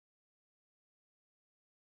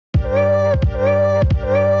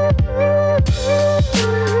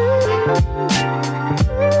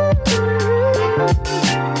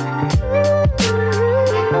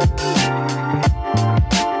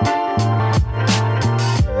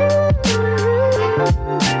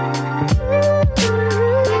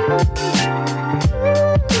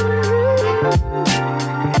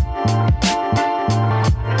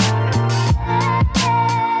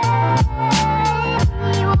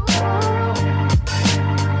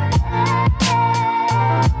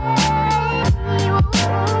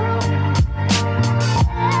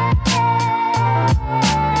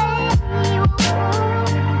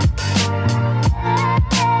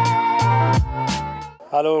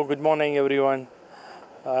Hello, good morning everyone,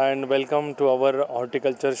 and welcome to our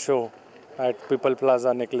horticulture show at People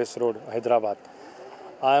Plaza, Necklace Road, Hyderabad.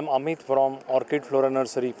 I am Amit from Orchid Flora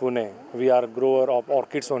Nursery, Pune. We are grower of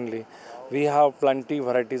orchids only. We have plenty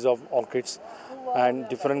varieties of orchids and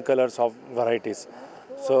different colors of varieties.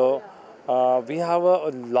 So we have a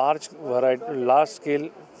large variety, large scale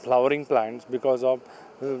flowering plants because of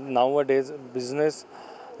nowadays business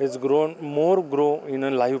is grow in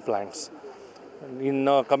a live plants. In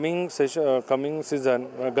coming season,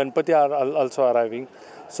 Ganpati are also arriving.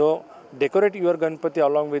 So decorate your Ganpati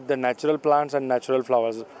along with the natural plants and natural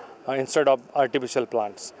flowers instead of artificial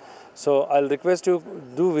plants. So I'll request you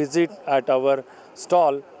do visit at our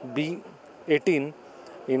stall B18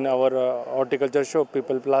 in our horticulture show,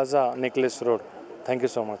 People Plaza, Necklace Road. Thank you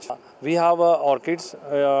so much. We have orchids,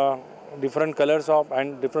 different colors of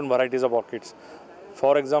and different varieties of orchids.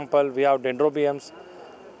 For example, we have dendrobiums,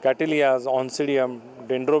 Cattleyas, Oncidium,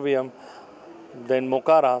 Dendrobium, then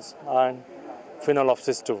Mocaras and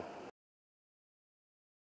Phenolopsis too.